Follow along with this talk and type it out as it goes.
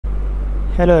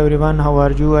Hello everyone, how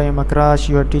are you? I am Akrash,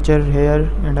 your teacher here,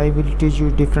 and I will teach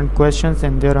you different questions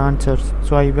and their answers.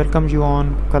 So I welcome you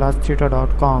on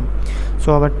classtheta.com.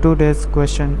 So our today's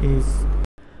question is: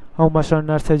 how must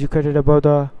learners educated about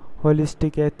the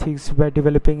holistic ethics by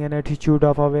developing an attitude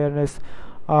of awareness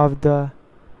of the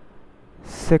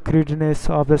sacredness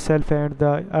of the self and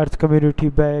the earth community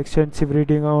by extensive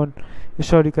reading on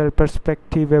historical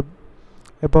perspective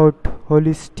about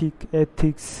holistic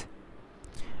ethics,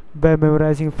 by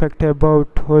memorizing facts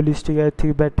about holistic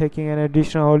ethics, by taking an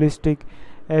additional holistic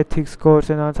ethics course,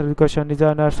 and answer the question is: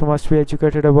 learners must be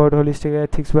educated about holistic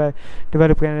ethics by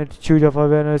developing an attitude of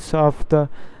awareness of the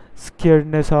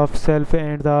scaredness of self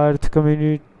and the earth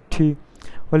community.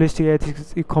 Holistic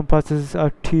ethics encompasses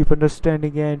a deep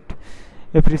understanding and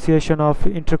appreciation of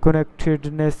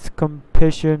interconnectedness,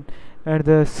 compassion, and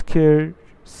the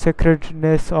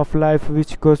sacredness of life,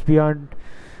 which goes beyond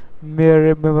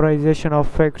mere memorization of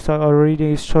facts or reading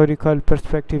historical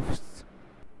perspectives.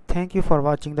 Thank you for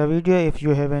watching the video. If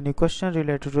you have any question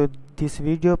related to this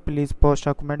video, please post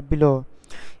a comment below.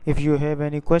 If you have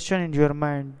any question in your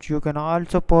mind, you can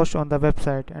also post on the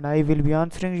website and I will be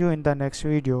answering you in the next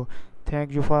video.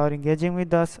 Thank you for engaging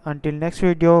with us. Until next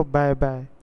video, bye bye.